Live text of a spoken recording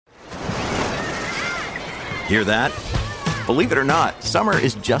Hear that? Believe it or not, summer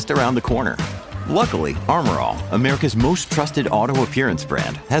is just around the corner. Luckily, Armor All, America's most trusted auto appearance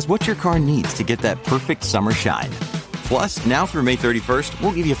brand, has what your car needs to get that perfect summer shine. Plus, now through May 31st,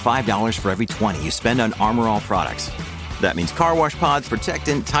 we'll give you $5 for every $20 you spend on Armor All products. That means car wash pods,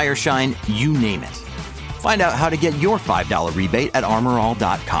 protectant, tire shine, you name it. Find out how to get your $5 rebate at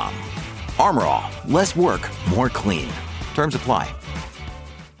armorall.com. Armor All, less work, more clean. Terms apply.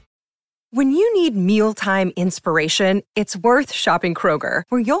 When you need mealtime inspiration, it's worth shopping Kroger,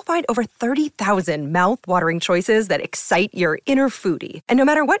 where you'll find over 30,000 mouth-watering choices that excite your inner foodie. And no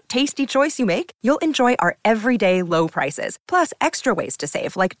matter what tasty choice you make, you'll enjoy our everyday low prices, plus extra ways to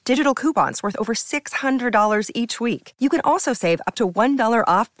save, like digital coupons worth over $600 each week. You can also save up to $1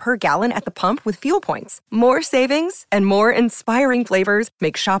 off per gallon at the pump with fuel points. More savings and more inspiring flavors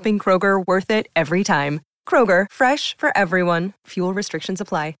make shopping Kroger worth it every time. Kroger, fresh for everyone. Fuel restrictions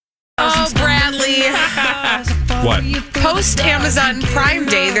apply. Oh, Bradley. What? Post Amazon Prime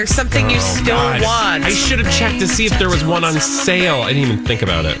Day, there's something you still want. I should have checked to see if there was one on sale. I didn't even think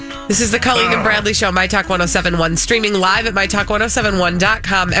about it. This is the Colleen and Bradley Show, My Talk 1071, streaming live at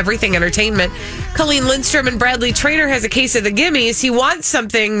MyTalk1071.com. Everything Entertainment. Colleen Lindstrom and Bradley Traynor has a case of the gimmies. He wants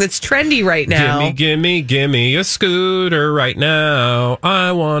something that's trendy right now. Gimme a scooter right now.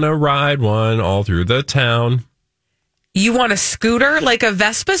 I want to ride one all through the town. You want a scooter, like a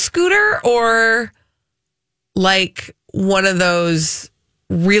Vespa scooter, or like one of those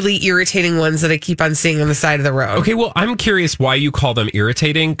really irritating ones that I keep on seeing on the side of the road? Okay, well, I'm curious why you call them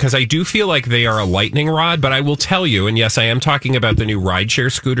irritating, because I do feel like they are a lightning rod, but I will tell you, and yes, I am talking about the new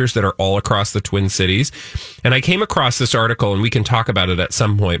rideshare scooters that are all across the Twin Cities. And I came across this article, and we can talk about it at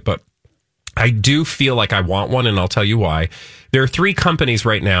some point, but I do feel like I want one, and I'll tell you why. There are 3 companies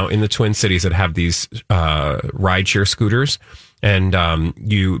right now in the Twin Cities that have these rideshare scooters, and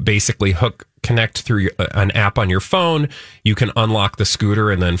you basically connect through an app on your phone. You can unlock the scooter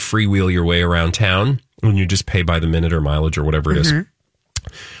and then freewheel your way around town, and you just pay by the minute or mileage or whatever it is.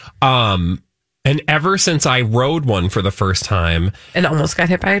 And ever since I rode one for the first time... And almost got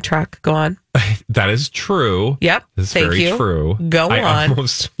hit by a truck. Go on. That is true. Yep. That's Thank very you. true. Go on. I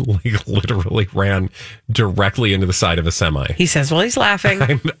almost literally ran directly into the side of a semi. He says, well, he's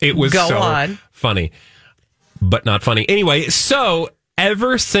laughing. It was Go so on. funny, but not funny. Anyway, so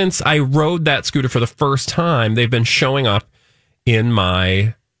ever since I rode that scooter for the first time, they've been showing up in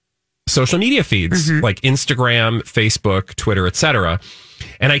my social media feeds, like Instagram, Facebook, Twitter, etc.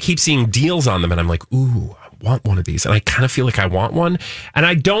 And I keep seeing deals on them, and I'm like, ooh, I want one of these. And I kind of feel like I want one. And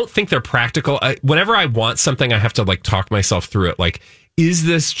I don't think they're practical. Whenever I want something, I have to like talk myself through it. Like, is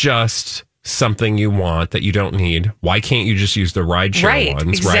this just something you want that you don't need? Why can't you just use the rideshare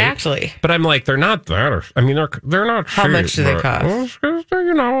ones? Exactly. Right? But I'm like, they're not that. I mean, they're not. How cheap, much do they cost?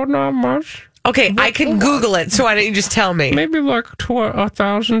 You know, not much. Okay, I can Google it, so why don't you just tell me? Maybe like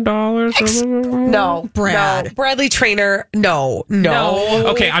 $1,000. No, Brad. No. Bradley Traynor, no.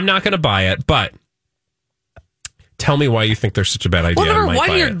 Okay, I'm not going to buy it, but tell me why you think they're such a bad idea. Well, number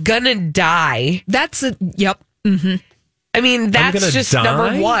one, you're gonna die. That's a, yep. Mm-hmm. I mean, that's just die?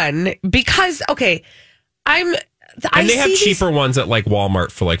 number one. Because, okay, And they have cheaper ones at like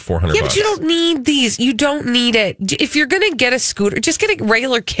Walmart for like $400. Yeah, but you don't need these. You don't need it. If you're going to get a scooter, just get a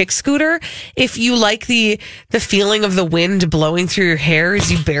regular kick scooter. If you like the feeling of the wind blowing through your hair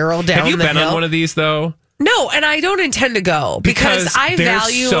as you barrel down the hill. Have you been on one of these though? No, and I don't intend to go because I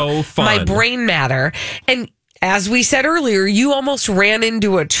value so fun. my brain matter. And as we said earlier, you almost ran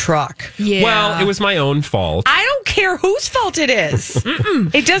into a truck. Yeah. Well, it was my own fault. I don't care whose fault it is.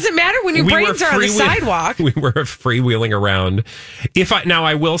 It doesn't matter when your brains are on the sidewalk. We were freewheeling around.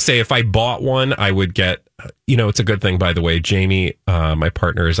 I will say, if I bought one, I would get, it's a good thing, by the way. Jamie, my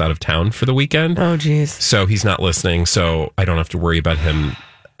partner, is out of town for the weekend. Oh, geez. So he's not listening. So I don't have to worry about him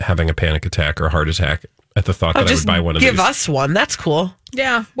having a panic attack or a heart attack at the thought that I would buy one of these. Give us one. That's cool.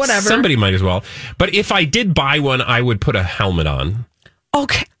 Yeah, whatever. Somebody might as well. But if I did buy one, I would put a helmet on.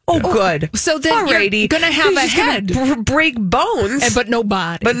 Okay. Oh, good. So then you're going to have a head. Break bones. But no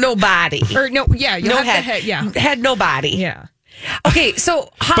body. But no body. Or no, yeah. You'll have head. the head, yeah. Head, no body. Yeah. Okay, so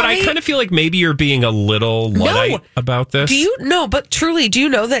Holly... But I kind of feel like maybe you're being a little Luddite about this. Do you know, but truly, do you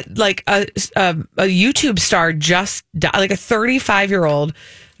know that like a YouTube star just died, like a 35-year-old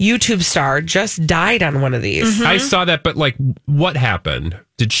YouTube star just died on one of these? Mm-hmm. I saw that, but like, what happened?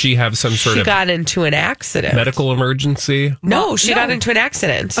 Did she have some sort of... She got into an accident. Medical emergency? No, she got into an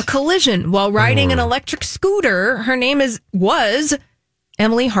accident. A collision while riding an electric scooter. Her name was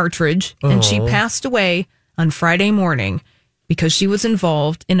Emily Hartridge, and she passed away on Friday morning because she was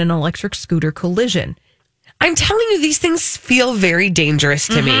involved in an electric scooter collision. I'm telling you, these things feel very dangerous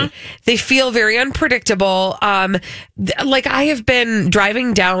to me. They feel very unpredictable. Like I have been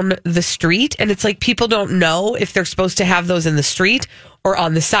driving down the street and it's like people don't know if they're supposed to have those in the street or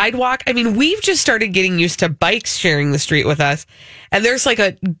on the sidewalk. I mean, we've just started getting used to bikes sharing the street with us. And there's like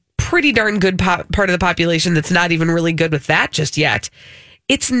a pretty darn good part of the population that's not even really good with that just yet.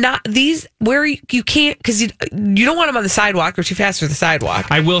 It's not these where you can't, because you don't want them on the sidewalk. They're too fast for the sidewalk.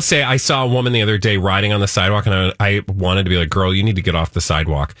 I will say I saw a woman the other day riding on the sidewalk, and I wanted to be like, girl, you need to get off the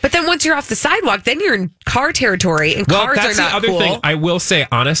sidewalk. But then once you're off the sidewalk, then you're in car territory, and cars are not cool. That's the other thing. I will say,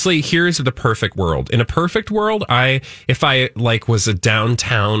 honestly, here's the perfect world. In a perfect world, if I like was a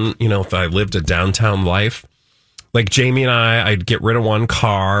downtown, if I lived a downtown life, like Jamie and I'd get rid of one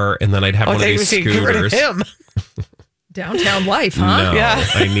car, and then I'd have one of these scooters. Get rid of him. Downtown life, huh? No, yeah.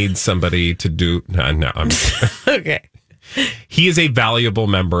 I need somebody to do. No, I'm okay. He is a valuable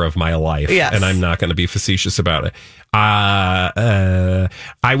member of my life, and I'm not going to be facetious about it. I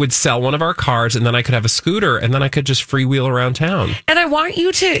would sell one of our cars, and then I could have a scooter, and then I could just freewheel around town. And I want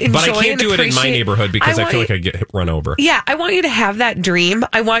you to enjoy. But I can't do it in my neighborhood because I feel like I get run over. Yeah, I want you to have that dream.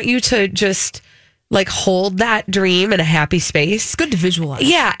 I want you to just like hold that dream in a happy space. It's good to visualize.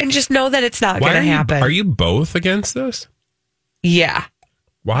 Yeah, and just know that it's not going to happen. Are you both against this? Yeah.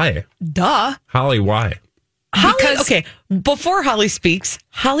 Why? Duh. Holly, why? Okay, before Holly speaks,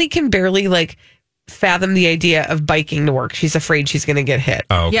 Holly can barely fathom the idea of biking to work. She's afraid she's going to get hit.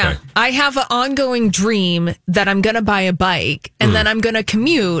 Oh, okay. Yeah. I have an ongoing dream that I'm going to buy a bike and then I'm going to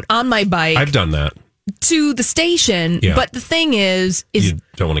commute on my bike. I've done that. To the station, but the thing is you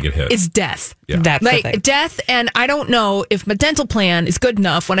don't want to get hit. It's death. Yeah. That's like the thing. Death, and I don't know if my dental plan is good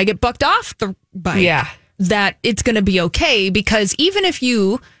enough when I get bucked off the bike. Yeah. That it's going to be okay, because even if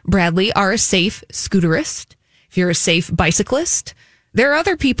you, Bradley, are a safe scooterist, if you're a safe bicyclist, there are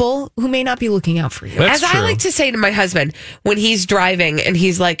other people who may not be looking out for you. That's As true. I like to say to my husband when he's driving and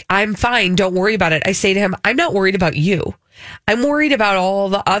he's like, I'm fine, don't worry about it. I say to him, I'm not worried about you. I'm worried about all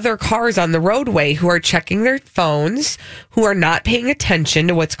the other cars on the roadway who are checking their phones, who are not paying attention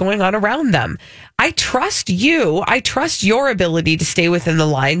to what's going on around them. I trust you. I trust your ability to stay within the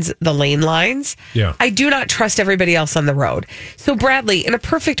lane lines. Yeah. I do not trust everybody else on the road. So Bradley, in a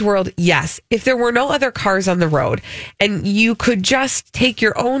perfect world, yes, if there were no other cars on the road and you could just take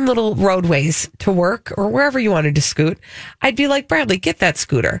your own little roadways to work or wherever you wanted to scoot, I'd be like, Bradley, get that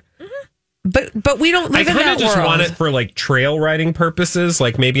scooter. But we don't live in that world. I kind of just want it for trail riding purposes,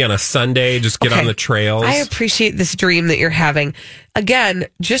 like maybe on a Sunday, just get on the trails. I appreciate this dream that you're having. Again,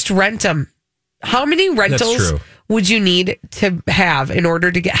 just rent them. How many rentals would you need to have in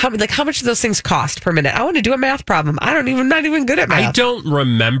order to get how much do those things cost per minute? I want to do a math problem. I'm not even good at math. I don't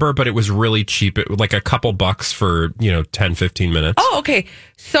remember, but it was really cheap. It was like a couple bucks for 10-15 minutes. Oh, okay.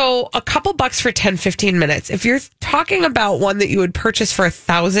 So a couple bucks for 10-15 minutes. If you're talking about one that you would purchase for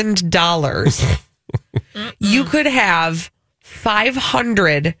 $1,000, you could have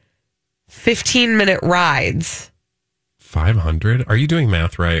 500 15-minute rides. 500? Are you doing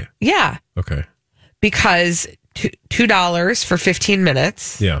math right? Yeah. Okay. Because $2 for 15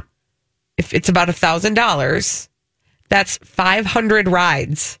 minutes. Yeah. If it's about $1,000, that's 500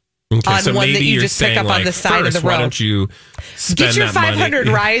 rides. Okay, on so one that you just pick up on the side of the road. Why don't you get your 500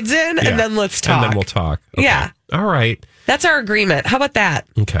 rides in, and then let's talk. And then we'll talk. Okay. Yeah. All right. That's our agreement. How about that?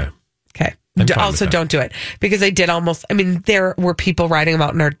 Okay. Okay. Also, don't do it, because I did there were people riding them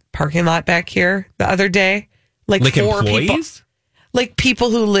out in our parking lot back here the other day. Like 4 employees? People. Like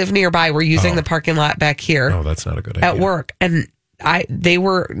people who live nearby were using the parking lot back here. Oh, that's not a good idea. At work. And they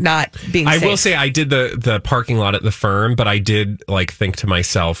were not being safe. I will say I did the parking lot at the firm, but I did think to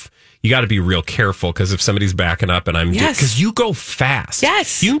myself, you got to be real careful, because if somebody's backing up and because you go fast.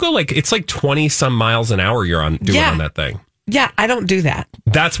 Yes. You can go it's 20 some miles an hour you're on doing on that thing. Yeah, I don't do that.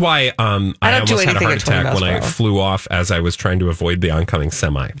 That's why I almost had a heart attack when I flew off as I was trying to avoid the oncoming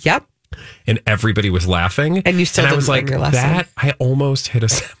semi. Yep. And everybody was laughing. And you still didn't learn your lesson. I almost hit a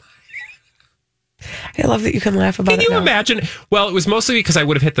semi. I love that you can laugh about it. Can you imagine? Well, it was mostly because I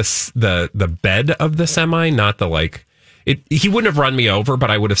would have hit the bed of the semi, not the he wouldn't have run me over, but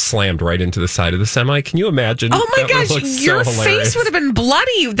I would have slammed right into the side of the semi. Can you imagine? Oh my gosh, your face would have been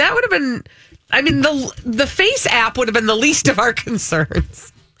bloody. That would have been, the face app would have been the least of our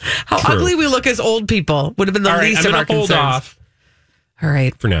concerns. How ugly we look as old people would have been the least of our concerns. Hold off. All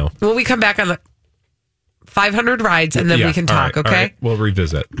right. For now. When we come back on the 500 rides, and then we can talk, okay? All right. We'll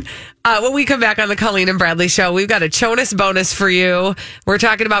revisit. When we come back on the Colleen and Bradley Show, we've got a Jonas bonus for you. We're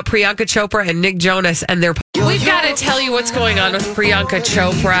talking about Priyanka Chopra and Nick Jonas and their We've got to tell you what's going on with Priyanka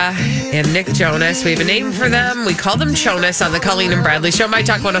Chopra and Nick Jonas. We have a name for them. We call them Jonas on the Colleen and Bradley Show, My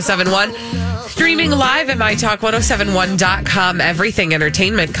Talk 1071. Streaming live at MyTalk1071.com. Everything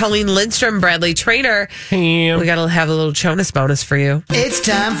Entertainment. Colleen Lindstrom, Bradley Trainer. Damn. We got to have a little Jonas bonus for you. It's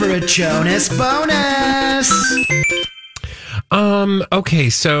time for a Jonas bonus. Okay,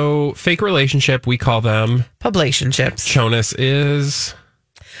 so fake relationship, we call them Publicationships. Jonas is...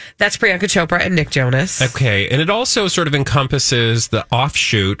 That's Priyanka Chopra and Nick Jonas. Okay, and it also sort of encompasses the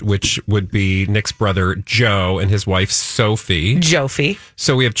offshoot, which would be Nick's brother Joe and his wife Sophie. Jofi.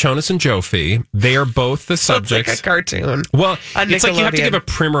 So we have Jonas and Jofi. They are both the subjects. It's like a cartoon. Well, it's like you have to give a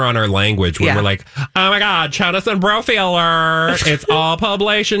primer on our language when we're like, oh my God, Jonas and Brophy alert. It's all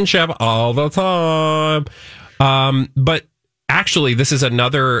publicationship all the time. But actually, this is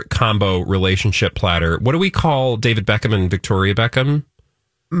another combo relationship platter. What do we call David Beckham and Victoria Beckham?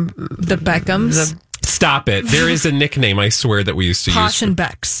 The Beckhams. Stop it. There is a nickname, I swear, that we used to Posh use. and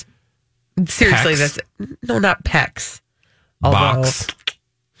Becks. Seriously, Pecs? that's... No, not Pecs. Box.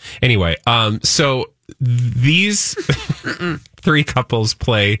 Anyway, so these three couples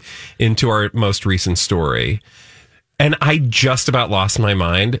play into our most recent story. And I just about lost my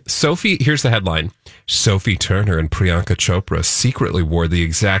mind. Sophie, here's the headline. Sophie Turner and Priyanka Chopra secretly wore the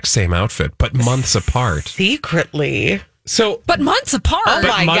exact same outfit, but months apart. Secretly. So, But months apart. Oh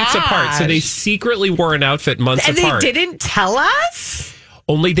my months gosh. apart. So they secretly wore an outfit months And apart. they didn't tell us?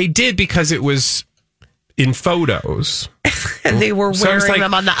 Only they did because it was in photos. And they were So I was wearing like-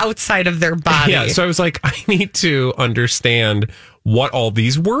 them on the outside of their body. Yeah, so I was like, I need to understand what all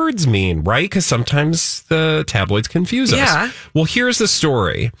these words mean, right? Because sometimes the tabloids confuse us. Yeah. Well, here's the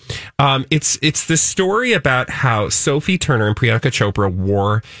story. It's this story about how Sophie Turner and Priyanka Chopra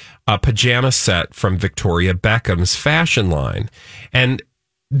wore a pajama set from Victoria Beckham's fashion line. And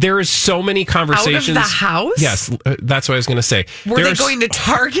there is so many conversations. Out of the house? Yes, that's what I was going to say. Were they going to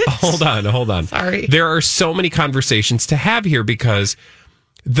Target? Hold on. Sorry. There are so many conversations to have here because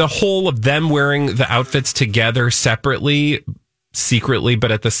the whole of them wearing the outfits together separately, secretly,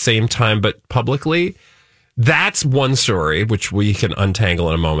 but at the same time, but publicly, that's one story, which we can untangle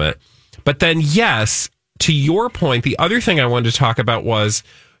in a moment. But then, yes, to your point, the other thing I wanted to talk about was,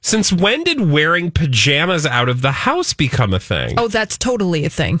 since when did wearing pajamas out of the house become a thing? Oh, that's totally a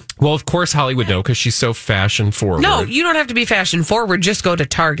thing. Well, of course, Holly would know because she's so fashion forward. No, you don't have to be fashion forward. Just go to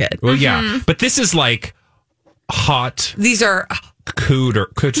Target. Well, yeah. But this is like hot These are couture.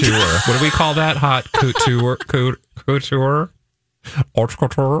 What do we call that? Hot couture? Couture? Haute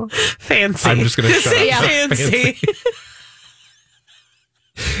couture? fancy. I'm just going to shut Say up. fancy.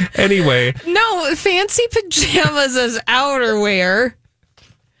 Anyway, No, fancy pajamas as outerwear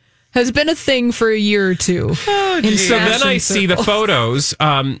has been a thing for a year or two. so then I see the photos,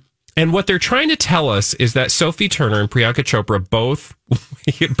 and what they're trying to tell us is that Sophie Turner and Priyanka Chopra both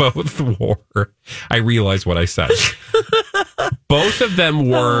wore. I realize what I said. Both of them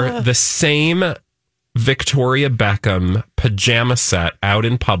wore the same Victoria Beckham pajama set out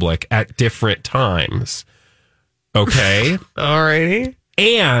in public at different times. Okay. Alrighty.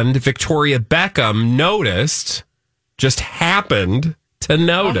 And Victoria Beckham just happened to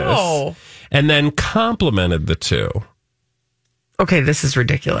notice, Oh. and then complimented the two. Okay, this is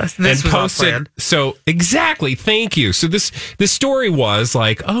ridiculous. This and was all posted. planned. So exactly, thank you. So this story was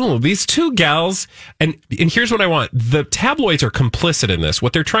like, oh, these two gals, and here's what I want. The tabloids are complicit in this.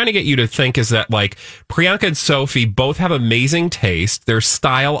 What they're trying to get you to think is that like Priyanka and Sophie both have amazing taste. They're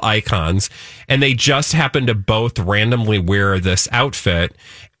style icons, and they just happen to both randomly wear this outfit.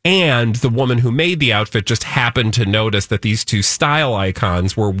 And the woman who made the outfit just happened to notice that these two style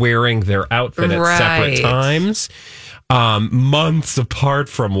icons were wearing their outfit at separate Right. times. Months apart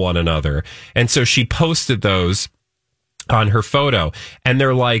from one another. And so she posted those on her photo. And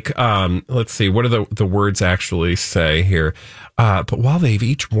they're like, let's see, what do the words actually say here? But while they've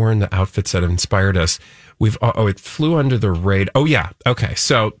each worn the outfits that have inspired us, it flew under the radar. Oh, yeah. Okay.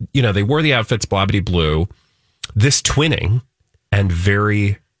 So, they wore the outfits, blobbity blue. This twinning and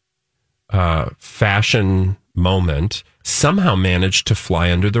very fashion moment somehow managed to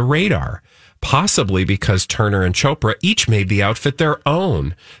fly under the radar. Possibly because Turner and Chopra each made the outfit their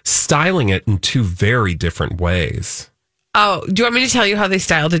own, styling it in two very different ways. Oh, do you want me to tell you how they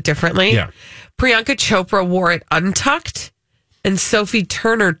styled it differently? Yeah. Priyanka Chopra wore it untucked, and Sophie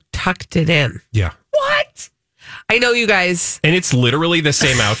Turner tucked it in. Yeah. What? I know you guys. And it's literally the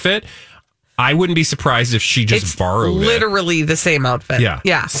same outfit. I wouldn't be surprised if she just It's borrowed literally the same outfit. it.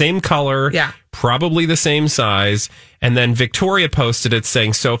 Yeah. Same color. Yeah. Probably the same size. And then Victoria posted it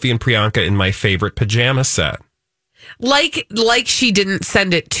saying, Sophie and Priyanka in my favorite pajama set. Like she didn't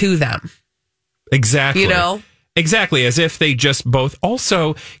send it to them. Exactly. You know? Exactly, as if they just both...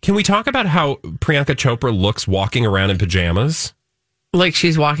 Also, can we talk about how Priyanka Chopra looks walking around in pajamas? Like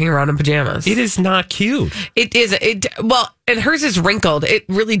she's walking around in pajamas. It is not cute. It is. Well, and hers is wrinkled. It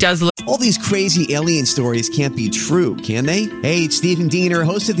really does look. All these crazy alien stories can't be true, can they? Hey, it's Stephen Diener,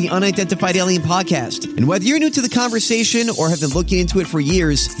 host of the Unidentified Alien Podcast. And whether you're new to the conversation or have been looking into it for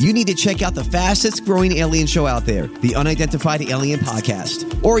years, you need to check out the fastest growing alien show out there, the Unidentified Alien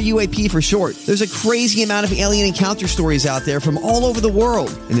Podcast, or UAP for short. There's a crazy amount of alien encounter stories out there from all over the world.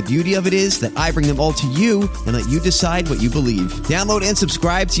 And the beauty of it is that I bring them all to you and let you decide what you believe. Download and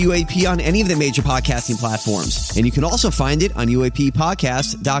subscribe to UAP on any of the major podcasting platforms. And you can also find it on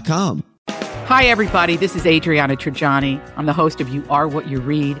UAPpodcast.com. Hi, everybody. This is Adriana Trajani. I'm the host of You Are What You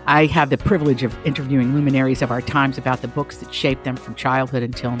Read. I have the privilege of interviewing luminaries of our times about the books that shaped them from childhood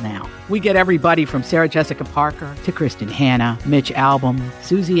until now. We get everybody from Sarah Jessica Parker to Kristen Hanna, Mitch Albom,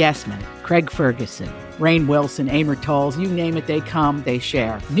 Susie Essman, Craig Ferguson, Rainn Wilson, Amor Tolls, you name it, they come, they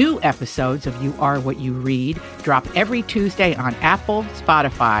share. New episodes of You Are What You Read drop every Tuesday on Apple,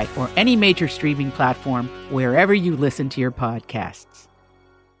 Spotify, or any major streaming platform wherever you listen to your podcasts.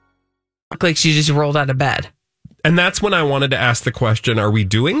 Look like she just rolled out of bed. And that's when I wanted to ask the question, are we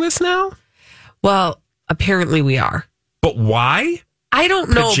doing this now? Well, apparently we are. But why? I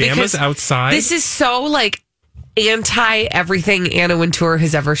don't know. Pajamas because outside? This is so like anti everything Anna Wintour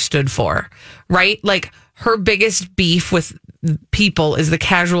has ever stood for, right? Like her biggest beef with people is the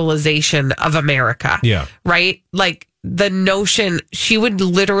casualization of America. Yeah. Right? Like the notion she would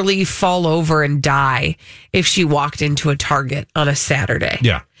literally fall over and die if she walked into a Target on a Saturday.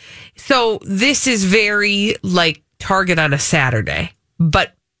 Yeah. So this is very like Target on a Saturday,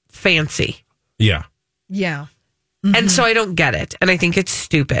 but fancy. Yeah. Yeah. And so I don't get it. And I think it's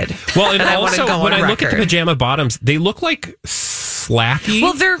stupid. Well, and I wanna also go when on I look at the record. pajama bottoms, they look like slacky.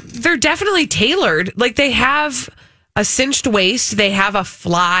 Well, they're definitely tailored. Like they have a cinched waist, they have a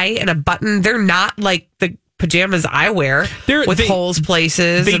fly and a button. They're not like the pajamas I wear with holes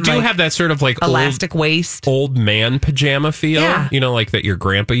places. They and do like have that sort of like elastic waist, old man pajama feel. Yeah. You know, like that your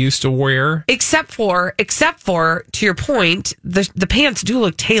grandpa used to wear. Except for to your point, the pants do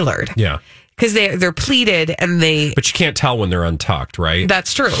look tailored. Yeah. Because they're pleated and they... But you can't tell when they're untucked, right?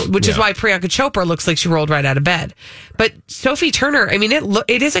 That's true, which is why Priyanka Chopra looks like she rolled right out of bed. But Sophie Turner, I mean,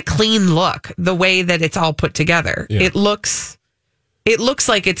 it is a clean look, the way that it's all put together. Yeah. It looks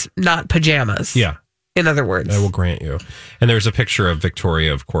like it's not pajamas. Yeah. In other words. I will grant you. And there's a picture of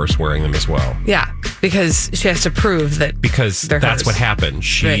Victoria, of course, wearing them as well. Yeah, because she has to prove that because that's hers. what happened.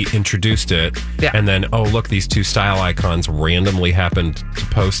 She introduced it, and then, oh, look, these two style icons randomly happened to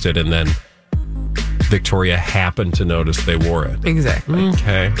post it, and then Victoria happened to notice they wore it. Exactly.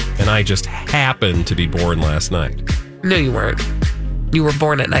 Okay. And I just happened to be born last night. No, you weren't. You were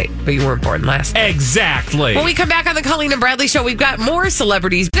born at night, but you weren't born last night. Exactly. When we come back on the Colleen and Bradley Show, we've got more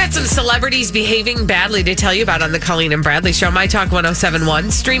celebrities. We've got some celebrities behaving badly to tell you about on the Colleen and Bradley Show. My Talk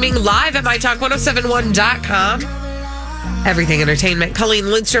 1071, streaming live at mytalk1071.com. Everything Entertainment. Colleen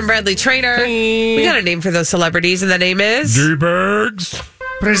Lindstrom, Bradley Trainer. Hey. We got a name for those celebrities, and the name is... D-Bags.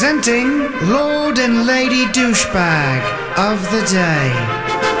 Presenting Lord and Lady Douchebag of the Day.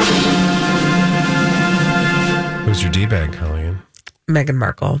 Who's your D-bag, Colleen? Meghan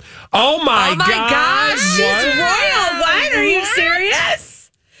Markle. Oh my gosh. She's royal. What? Are you serious?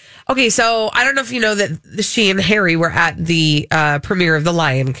 Okay, so I don't know if you know that she and Harry were at the premiere of The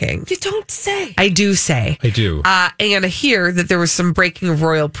Lion King. You don't say. I do say. I do. And I hear that there was some breaking of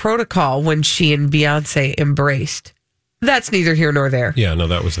royal protocol when she and Beyonce embraced. That's neither here nor there. Yeah, no,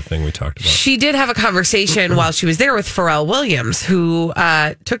 that was the thing we talked about. She did have a conversation while she was there with Pharrell Williams, who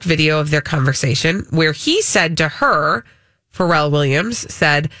took video of their conversation where he said to her, Pharrell Williams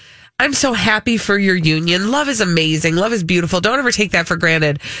said, "I'm so happy for your union. Love is amazing. Love is beautiful. Don't ever take that for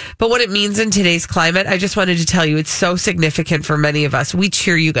granted. But what it means in today's climate, I just wanted to tell you it's so significant for many of us. We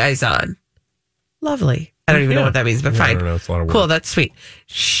cheer you guys on." Lovely. I don't even know what that means, but fine. I don't know. It's a lot of work. Cool. That's sweet.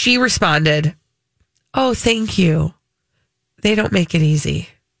 She responded, "Oh, thank you. They don't make it easy."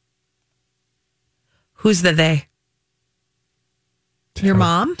 Who's the they? Your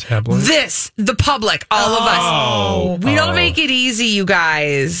mom? Tablet? The public, all of us. We don't make it easy, you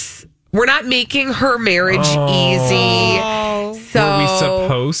guys. We're not making her marriage easy. So, were we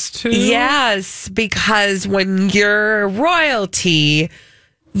supposed to? Yes, because when you're royalty,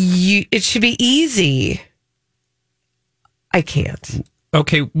 it should be easy. I can't.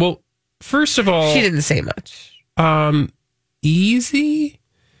 Okay, well, first of all... She didn't say much. Easy?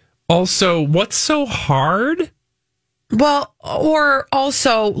 Also, what's so hard? Well, or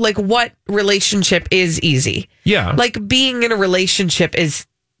also, like, what relationship is easy? Yeah. Like, being in a relationship is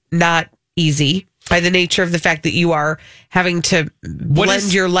not easy by the nature of the fact that you are having to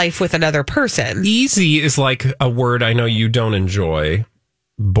blend your life with another person. Easy is like a word I know you don't enjoy.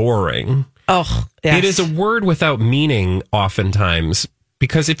 Boring. Oh, yes. It is a word without meaning oftentimes,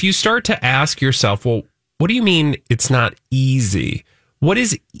 because if you start to ask yourself, well, what do you mean it's not easy? What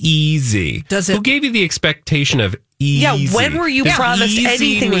is easy? Who gave you the expectation of easy? Yeah, when were you promised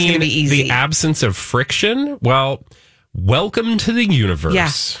anything was going to be easy? The absence of friction? Well, welcome to the universe.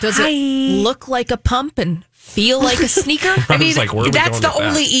 Yeah. Does it look like a pump and feel like a sneaker? I mean, that's the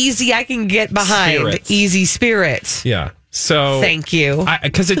only easy I can get behind. Spirits. Easy spirits. Yeah. So thank you.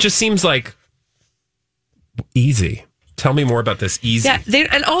 Because it just seems like easy. Tell me more about this easy. Yeah,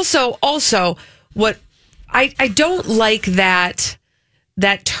 and also what I don't like that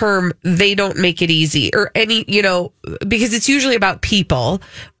term, they don't make it easy, or any, because it's usually about people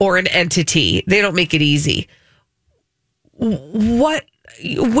or an entity. They don't make it easy.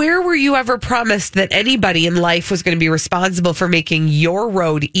 Where were you ever promised that anybody in life was going to be responsible for making your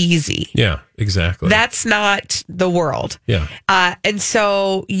road easy? Yeah, exactly. That's not the world. Yeah. And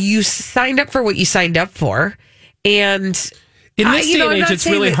so you signed up for what you signed up for. And in this day and age, it's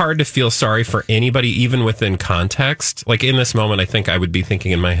really hard to feel sorry for anybody, even within context. Like in this moment, I think I would be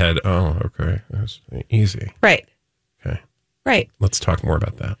thinking in my head, oh, okay, that's easy. Right. Okay. Right. Let's talk more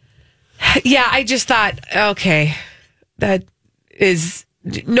about that. Yeah, I just thought, okay, that is,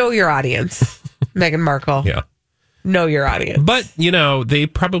 know your audience, Meghan Markle. Yeah. Know your audience. But, they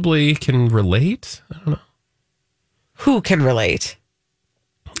probably can relate. I don't know. Who can relate?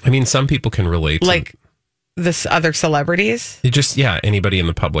 I mean, some people can relate. Like this other celebrities? Anybody in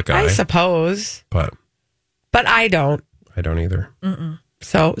the public eye. I suppose. But I don't. I don't either. Mm-mm.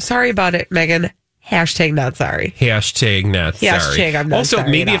 So, sorry about it, Meghan. Hashtag not sorry. Hashtag not sorry. Hashtag I'm not also, sorry.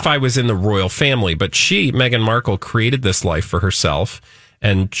 maybe if I was in the royal family, but Meghan Markle created this life for herself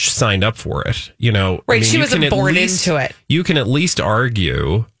and signed up for it. Right, she wasn't born into it. You can at least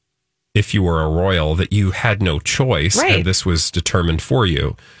argue, if you were a royal, that you had no choice and this was determined for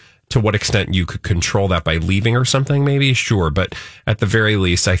you. To what extent you could control that by leaving or something, maybe, sure. But at the very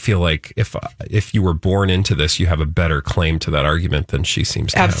least, I feel like if you were born into this, you have a better claim to that argument than she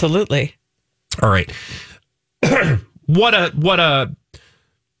seems to have. Absolutely. All right. What a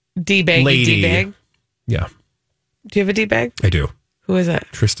D-bag lady. D-bag? Yeah. Do you have a D-bag? I do. Who is it?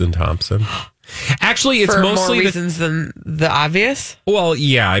 Tristan Thompson. Actually, it's for mostly more reasons than the obvious. Well,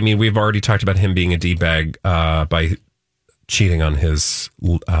 yeah. I mean, we've already talked about him being a D-bag by cheating on his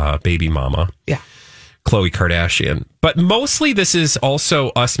baby mama. Yeah. Khloe Kardashian. But mostly this is also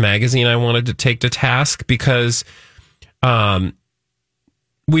Us Magazine I wanted to take to task because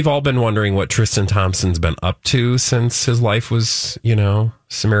we've all been wondering what Tristan Thompson's been up to since his life was,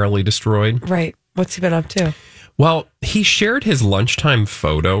 summarily destroyed. Right. What's he been up to? Well, he shared his lunchtime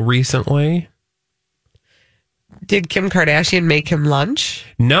photo recently. Did Kim Kardashian make him lunch?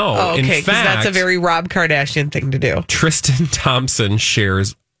 No. Oh, okay, in because fact, that's a very Rob Kardashian thing to do. Tristan Thompson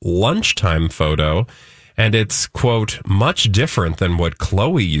shares lunchtime photo, and it's, quote, much different than what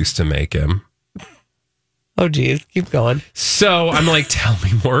Khloe used to make him. Oh, geez. Keep going. So I'm like, tell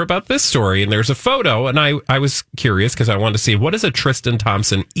me more about this story. And there's a photo, and I was curious because I wanted to see, what does a Tristan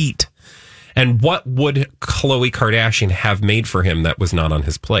Thompson eat? And what would Khloe Kardashian have made for him that was not on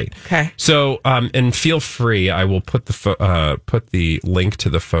his plate? Okay. So, and feel free, I will put the link to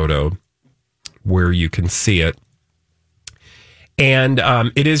the photo where you can see it. And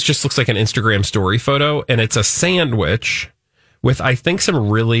it looks like an Instagram story photo, and it's a sandwich with, I think, some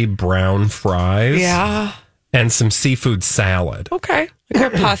really brown fries. Yeah. And some seafood salad. Okay.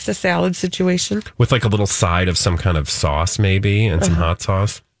 Like a pasta salad situation. With like a little side of some kind of sauce, maybe, and some hot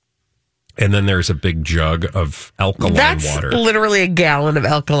sauce. And then there's a big jug of alkaline water. That's literally a gallon of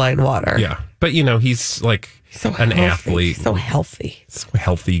alkaline water. Yeah. But, he's like an athlete. So healthy. So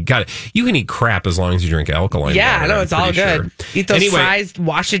healthy. Got it. You can eat crap as long as you drink alkaline water. Yeah, I know. It's all good. Sure. Eat those fries,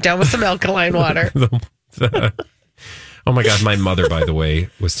 wash it down with some alkaline water. Oh, my God. My mother, by the way,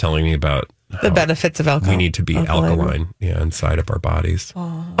 was telling me about the benefits of alcohol. We need to be alkaline inside of our bodies.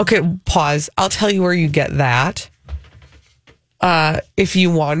 Oh. Okay, pause. I'll tell you where you get that. If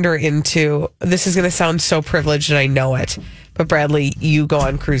you wander into, this is going to sound so privileged and I know it, but Bradley, you go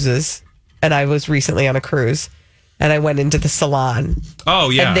on cruises, and I was recently on a cruise, and I went into the salon. Oh,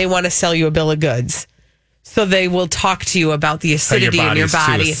 yeah. And they want to sell you a bill of goods. So they will talk to you about the acidity in your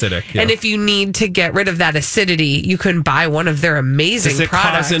body. Too acidic, yeah. And if you need to get rid of that acidity, you can buy one of their amazing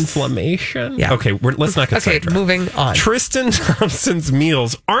products. Does it cause inflammation? Yeah. Okay, let's not get sidetracked. Moving on. Tristan Thompson's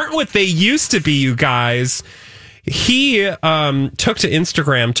meals aren't what they used to be, you guys. He took to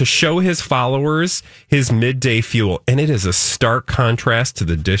Instagram to show his followers his midday fuel, and it is a stark contrast to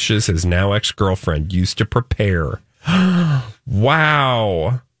the dishes his now ex-girlfriend used to prepare.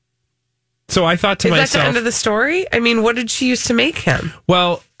 Wow. So I thought to myself... Is that the end of the story? I mean, what did she used to make him?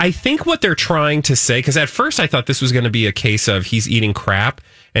 Well, I think what they're trying to say, because at first I thought this was going to be a case of he's eating crap,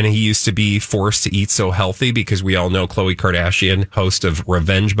 and he used to be forced to eat so healthy, because we all know Khloe Kardashian, host of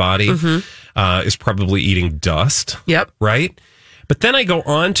Revenge Body, is probably eating dust. Yep. Right? But then I go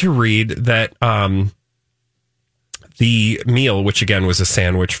on to read that the meal, which again was a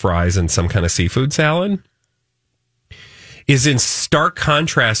sandwich, fries, and some kind of seafood salad, is in stark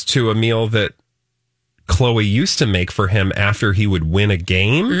contrast to a meal that Khloe used to make for him after he would win a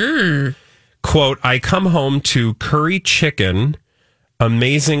game. Quote, I come home to curry chicken,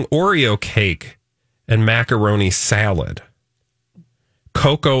 amazing Oreo cake, and macaroni salad.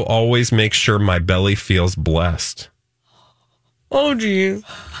 Coco always makes sure my belly feels blessed. Oh, geez.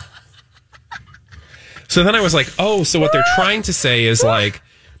 So then I was like, oh, so what they're trying to say is like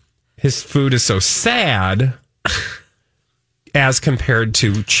his food is so sad as compared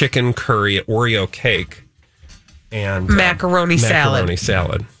to chicken curry, Oreo cake, and macaroni salad.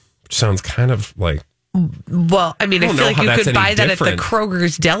 Which sounds kind of like... Well, I mean, I feel like you could buy that different. at the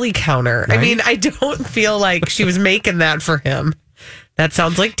Kroger's deli counter. Right? I mean, I don't feel like she was making that for him. That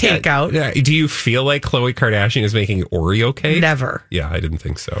sounds like takeout. Yeah. Do you feel like Khloe Kardashian is making Oreo cake? Never. Yeah, I didn't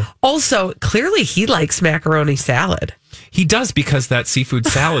think so. Also, clearly he likes macaroni salad. He does, because that seafood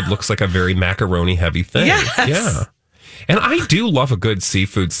salad looks like a very macaroni heavy thing. Yes. Yeah. And I do love a good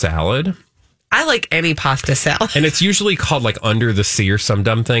seafood salad. I like any pasta salad. And it's usually called like under the sea or some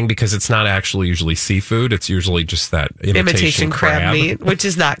dumb thing, because it's not actually usually seafood. It's usually just that imitation crab meat, which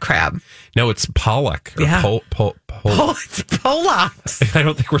is not crab. No, it's pollock. Or Yeah. It's Pollock's. I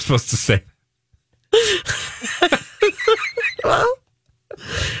don't think we're supposed to say. Well,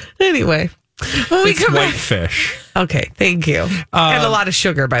 anyway. When we It's come back. whitefish. Okay, thank you. And a lot of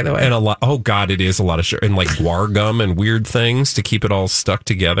sugar, by the way. And a lot. Oh, God, it is a lot of sugar. And like guar gum and weird things to keep it all stuck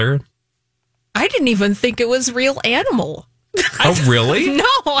together. I didn't even think it was real animal. Oh, really? No,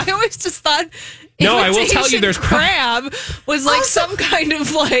 I always just thought. No, I will tell you imitation there's crab was like some kind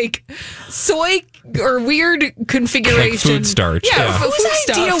of like soy or weird configuration. Like food starch. Yeah. Whose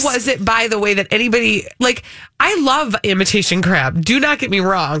idea was it, by the way, that anybody like? I love imitation crab. Do not get me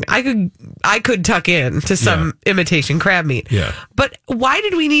wrong. I could tuck in to some imitation crab meat. Yeah. But why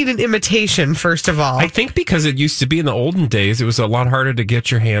did we need an imitation? First of all, I think because it used to be in the olden days, it was a lot harder to get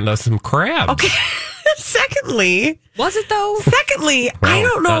your hand on some crab. Okay. Secondly, Was it though? I Well,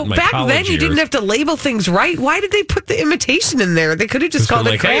 don't not know. in my Back college then, you didn't years. have to label things right. Why did they put the imitation in there? They could have just called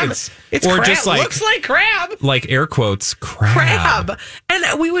it like, hey, crab. it's- or crab. just like- Looks like crab. Like air quotes, crab.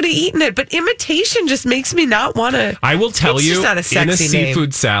 And we would have eaten it. But imitation just makes me not want to. I will tell It's you, just not a in a sexy name.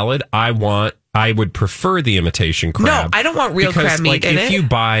 seafood salad, I would prefer the imitation crab. No, I don't want real because, crab meat like, in if it. you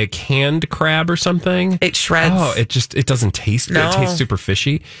buy canned crab or something, It shreds. Oh, it doesn't taste good. No. It tastes super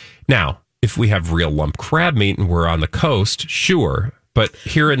fishy. Now, if we have real lump crab meat and we're on the coast, sure. But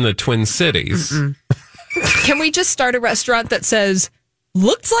here in the Twin Cities, Can we just start a restaurant that says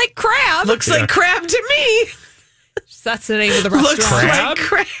 "looks like crab"? Looks like crab to me. That's the name of the Looks restaurant. like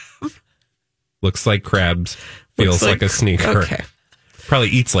crab. looks like crabs, feels Looks like a sneaker. Okay. Probably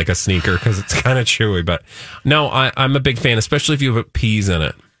eats like a sneaker because it's kind of chewy. But no, I'm a big fan, especially if you have peas in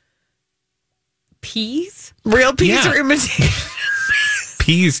it. Peas? Real peas Yeah. or imitation?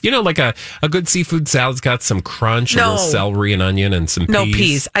 Peas, like a good seafood salad's got some crunch, a No. little celery and onion and some peas. No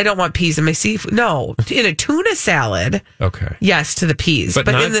peas. I don't want peas in my seafood. No, in a tuna salad. Okay. Yes, to the peas, But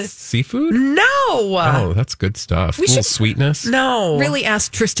not seafood? no. Oh, that's good stuff. A little sweetness. No. Really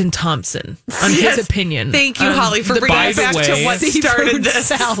ask Tristan Thompson on Yes. his opinion. Thank you, on Holly, for the bringing By it the back way- to what started seafood this.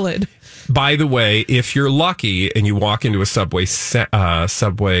 salad. By the way, if you're lucky and you walk into a Subway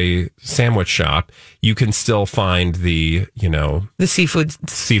sandwich shop, you can still find the, The seafood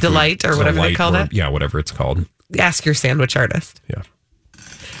delight or whatever they call it. Yeah, whatever it's called. Ask your sandwich artist. Yeah.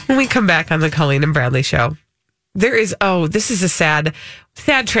 When we come back on the Colleen and Bradley show, this is a sad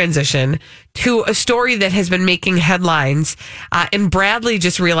transition to a story that has been making headlines. And Bradley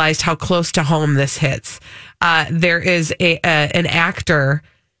just realized how close to home this hits. There is an actor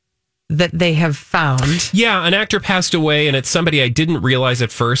that they have found. Yeah, an actor passed away, and it's somebody I didn't realize at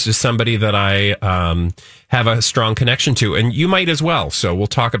first is somebody that I have a strong connection to, and you might as well. So we'll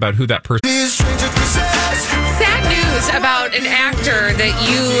talk about who that person is. Sad news. about an actor that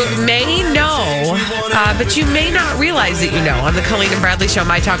you may know, but you may not realize that you know on the Colleen and Bradley Show,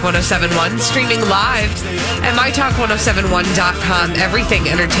 My Talk 1071, streaming live at MyTalk1071.com. Everything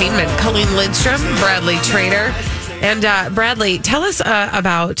Entertainment. Colleen Lindstrom, Bradley Trainer. And Bradley, tell us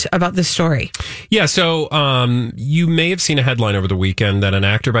about this story. Yeah, so you may have seen a headline over the weekend that an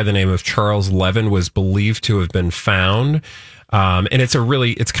actor by the name of Charles Levin was believed to have been found. And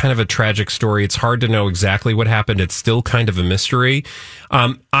it's kind of a tragic story. It's hard to know exactly what happened. It's still kind of a mystery.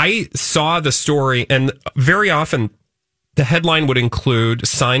 I saw the story, and very often the headline would include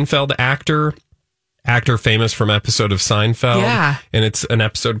Seinfeld actor famous from episode of Seinfeld. Yeah. And it's an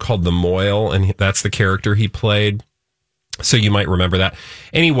episode called The Moil, and that's the character he played. So you might remember that.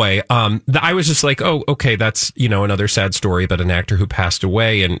 Anyway, I was just like, oh, okay, that's, another sad story about an actor who passed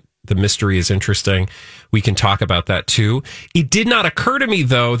away, and the mystery is interesting. We can talk about that too. It did not occur to me,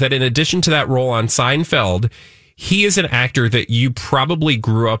 though, that in addition to that role on Seinfeld, he is an actor that you probably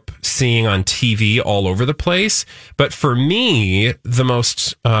grew up seeing on TV all over the place. But for me, the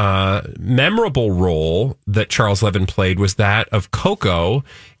most memorable role that Charles Levin played was that of Coco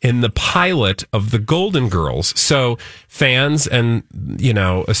in the pilot of The Golden Girls. So fans and,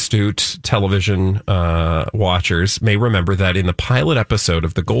 astute television watchers may remember that in the pilot episode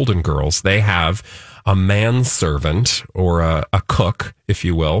of The Golden Girls, they have a manservant or a cook, if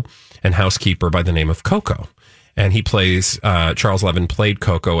you will, and housekeeper by the name of Coco. And he plays, Charles Levin played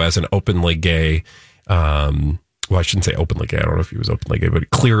Coco as an openly gay, I shouldn't say openly gay. I don't know if he was openly gay, but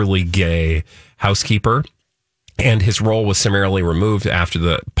clearly gay housekeeper. And his role was summarily removed after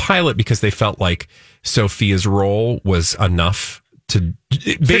the pilot because they felt like Sophia's role was enough to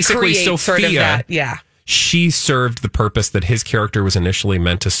basically Sophia. Sort of that, yeah. She served the purpose that his character was initially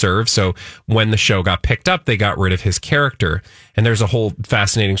meant to serve. So when the show got picked up, they got rid of his character. And there's a whole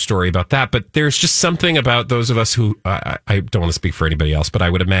fascinating story about that. But there's just something about those of us who, I don't want to speak for anybody else, but I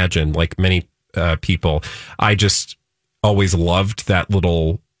would imagine, like many people, I just always loved that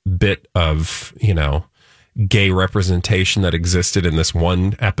little bit of, gay representation that existed in this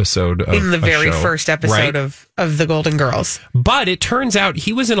one episode of in the very first episode right? of The Golden Girls. But it turns out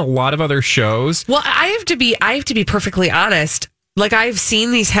he was in a lot of other shows. Well, I have to be perfectly honest. Like, I've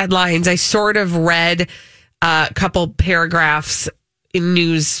seen these headlines. I sort of read a couple paragraphs in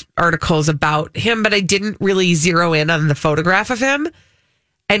news articles about him, but I didn't really zero in on the photograph of him.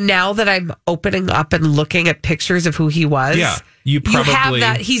 And now that I'm opening up and looking at pictures of who he was, you have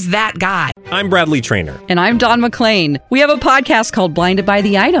that. He's that guy. I'm Bradley Trainer. And I'm Don McClain. We have a podcast called Blinded by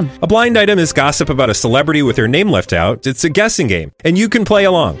the Item. A blind item is gossip about a celebrity with their name left out. It's a guessing game, and you can play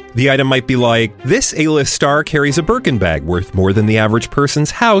along. The item might be like, this A-list star carries a Birkin bag worth more than the average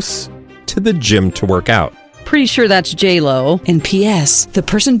person's house to the gym to work out. Pretty sure that's J-Lo. And P.S. the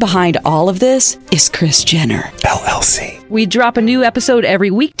person behind all of this is Kris Jenner, LLC. We drop a new episode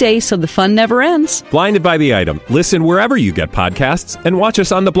every weekday so the fun never ends. Blinded by the Item. Listen wherever you get podcasts and watch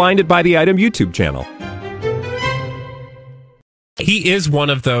us on the Blinded by the Item YouTube channel. He is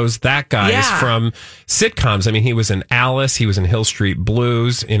one of that guys from sitcoms. I mean, he was in Alice. He was in Hill Street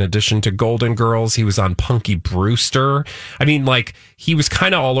Blues. In addition to Golden Girls, he was on Punky Brewster. I mean, like, he was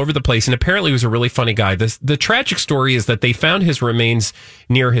kind of all over the place, and apparently he was a really funny guy. The tragic story is that they found his remains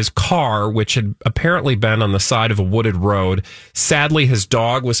near his car, which had apparently been on the side of a wooded road. Sadly, his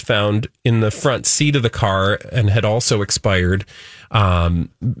dog was found in the front seat of the car and had also expired.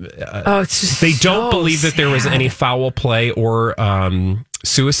 It's just they don't believe that there was any foul play or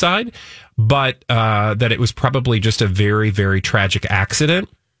suicide, but that it was probably just a very, very tragic accident.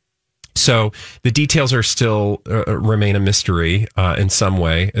 So the details are still remain a mystery in some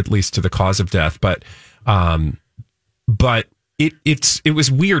way, at least to the cause of death. But it was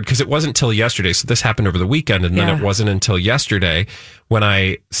weird because it wasn't until yesterday. So this happened over the weekend, and then it wasn't until yesterday when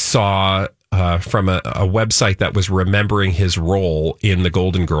I saw from a website that was remembering his role in The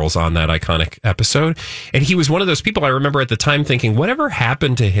Golden Girls on that iconic episode. And he was one of those people I remember at the time thinking, whatever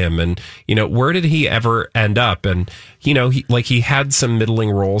happened to him? And, where did he ever end up? And, he had some middling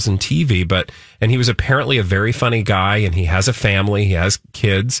roles in TV, and he was apparently a very funny guy, and he has a family, he has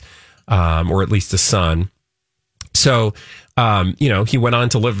kids, or at least a son. So, he went on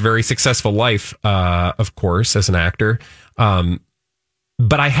to live a very successful life, of course, as an actor.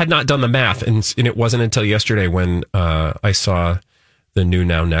 But I had not done the math, and it wasn't until yesterday when I saw the new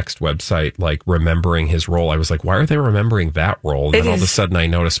Now Next website, like, remembering his role. I was like, why are they remembering that role? And then all of a sudden I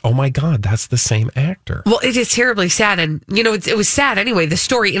noticed, oh my God, that's the same actor. Well, it is terribly sad. And, it was sad anyway. The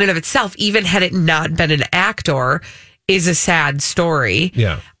story in and of itself, even had it not been an actor, is a sad story.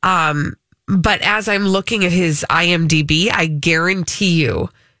 Yeah. But as I'm looking at his IMDb, I guarantee you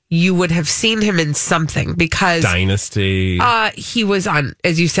you would have seen him in something because Dynasty. He was on,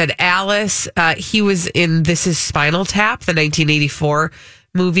 as you said, Alice. He was in This Is Spinal Tap, the 1984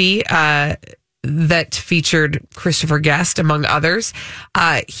 movie that featured Christopher Guest, among others.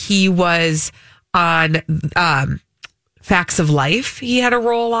 He was on Facts of Life. He had a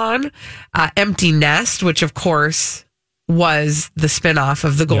role on Empty Nest, which of course was the spinoff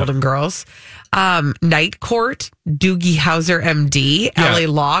of the Golden Girls. Night Court, Doogie Howser, MD,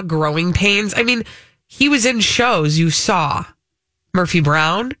 LA Law, Growing Pains. I mean, he was in shows you saw. Murphy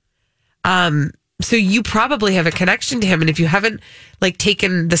Brown. So you probably have a connection to him. And if you haven't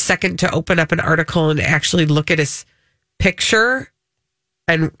taken the second to open up an article and actually look at his picture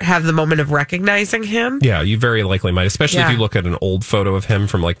and have the moment of recognizing him. Yeah, you very likely might, especially if you look at an old photo of him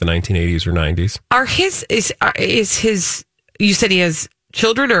from the 1980s or 90s. Is his, you said he has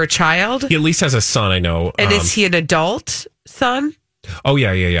children or a child? He at least has a son, I know. And is he an adult son? Oh,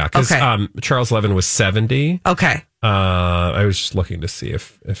 yeah. Because Charles Levin was 70. Okay. I was just looking to see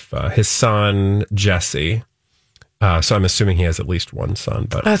if his son, Jesse, so I'm assuming he has at least one son.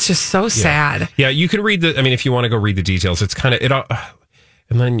 But that's just so sad. Yeah, you can read if you want to go read the details, it's kind of,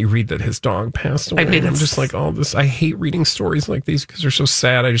 and then you read that his dog passed away. I mean, I'm just like, I hate reading stories like these because they're so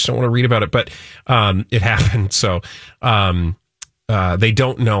sad. I just don't want to read about it. But it happened. So they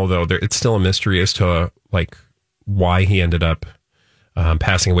don't know, though. It's still a mystery as to why he ended up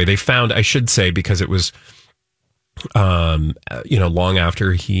passing away. They found, I should say, because it was long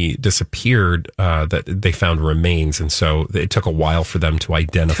after he disappeared, that they found remains, and so it took a while for them to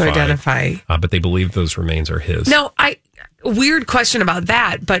identify. But they believe those remains are his. Now, weird question about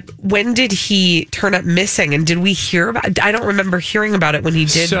that, but when did he turn up missing, and did we hear about? I don't remember hearing about it when he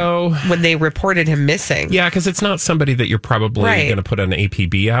did. When they reported him missing. Yeah, because it's not somebody that you're probably going to put an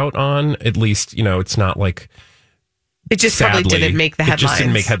APB out on. At least it's not like. It just sadly, probably didn't make the headlines. It just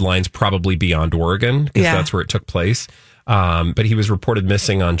didn't make headlines, probably beyond Oregon, because that's where it took place. But he was reported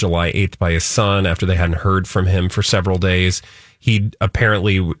missing on July 8th by his son after they hadn't heard from him for several days. He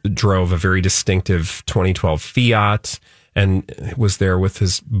apparently drove a very distinctive 2012 Fiat and was there with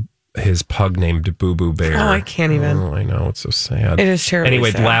his pug named Boo Boo Bear. Oh, I can't even. Oh, I know. It's so sad. It is terribly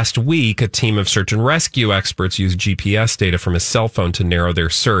Anyway, sad. Last week, a team of search and rescue experts used GPS data from his cell phone to narrow their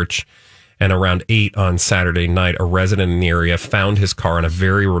search. And around 8 on Saturday night, a resident in the area found his car on a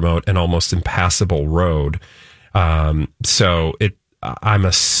very remote and almost impassable road. So I'm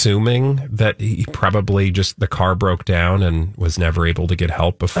assuming that he probably the car broke down and was never able to get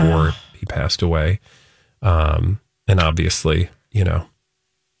help before he passed away. And obviously,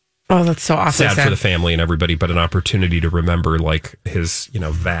 oh, that's so awful. Sad for the family and everybody, but an opportunity to remember his,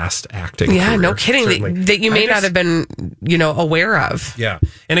 vast acting career. No kidding. That you may not have been, aware of. Yeah.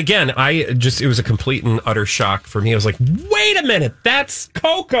 And again, it was a complete and utter shock for me. I was like, wait a minute, that's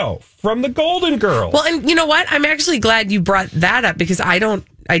Coco from the Golden Girls. Well, and you know what? I'm actually glad you brought that up because I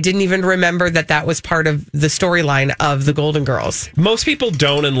didn't even remember that was part of the storyline of the Golden Girls. Most people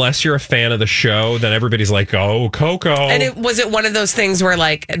don't unless you're a fan of the show. Then everybody's like, oh, Coco. And was it one of those things where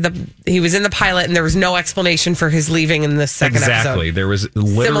he was in the pilot and there was no explanation for his leaving in the second episode? Exactly. There was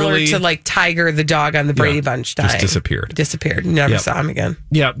literally... Similar to Tiger, the dog on the Brady Bunch dying. Just disappeared. Never saw him again.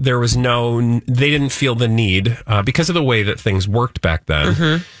 Yeah, there was they didn't feel the need because of the way that things worked back then.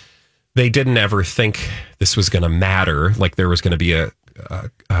 Mm-hmm. They didn't ever think this was going to matter. Like there was going to be a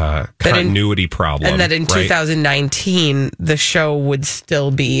continuity problem. And that in 2019, the show would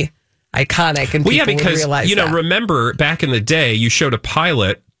still be iconic. And people would realize that. Remember back in the day, you showed a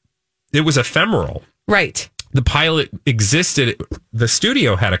pilot, it was ephemeral. Right. The pilot existed. The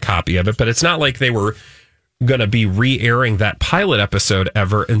studio had a copy of it, but it's not like they were going to be re-airing that pilot episode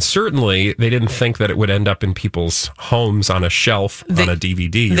ever. And certainly they didn't think that it would end up in people's homes on a shelf on a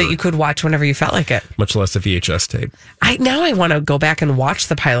DVD. That you could watch whenever you felt like it. Much less a VHS tape. Now I want to go back and watch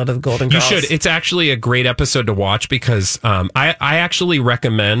the pilot of the Golden Girls. You should. It's actually a great episode to watch because I actually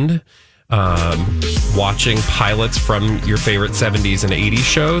recommend watching pilots from your favorite 70s and 80s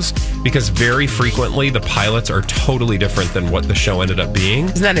shows because very frequently the pilots are totally different than what the show ended up being.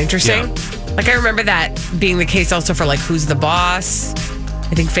 Isn't that interesting? Yeah. I remember that being the case also for Who's the Boss?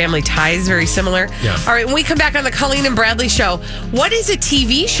 I think Family Ties very similar. Yeah. All right, when we come back on the Colleen and Bradley Show, what is a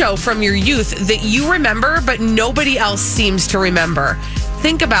TV show from your youth that you remember but nobody else seems to remember?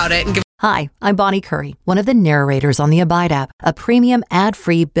 Think about it and give. Hi, I'm Bonnie Curry, one of the narrators on the Abide app, a premium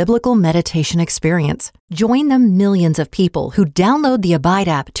ad-free biblical meditation experience. Join the millions of people who download the Abide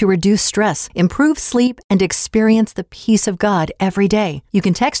app to reduce stress, improve sleep, and experience the peace of God every day. You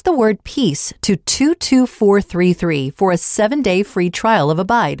can text the word PEACE to 22433 for a 7-day free trial of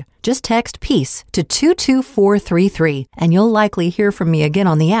Abide. Just text PEACE to 22433 and you'll likely hear from me again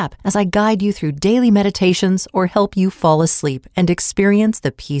on the app as I guide you through daily meditations or help you fall asleep and experience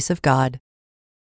the peace of God.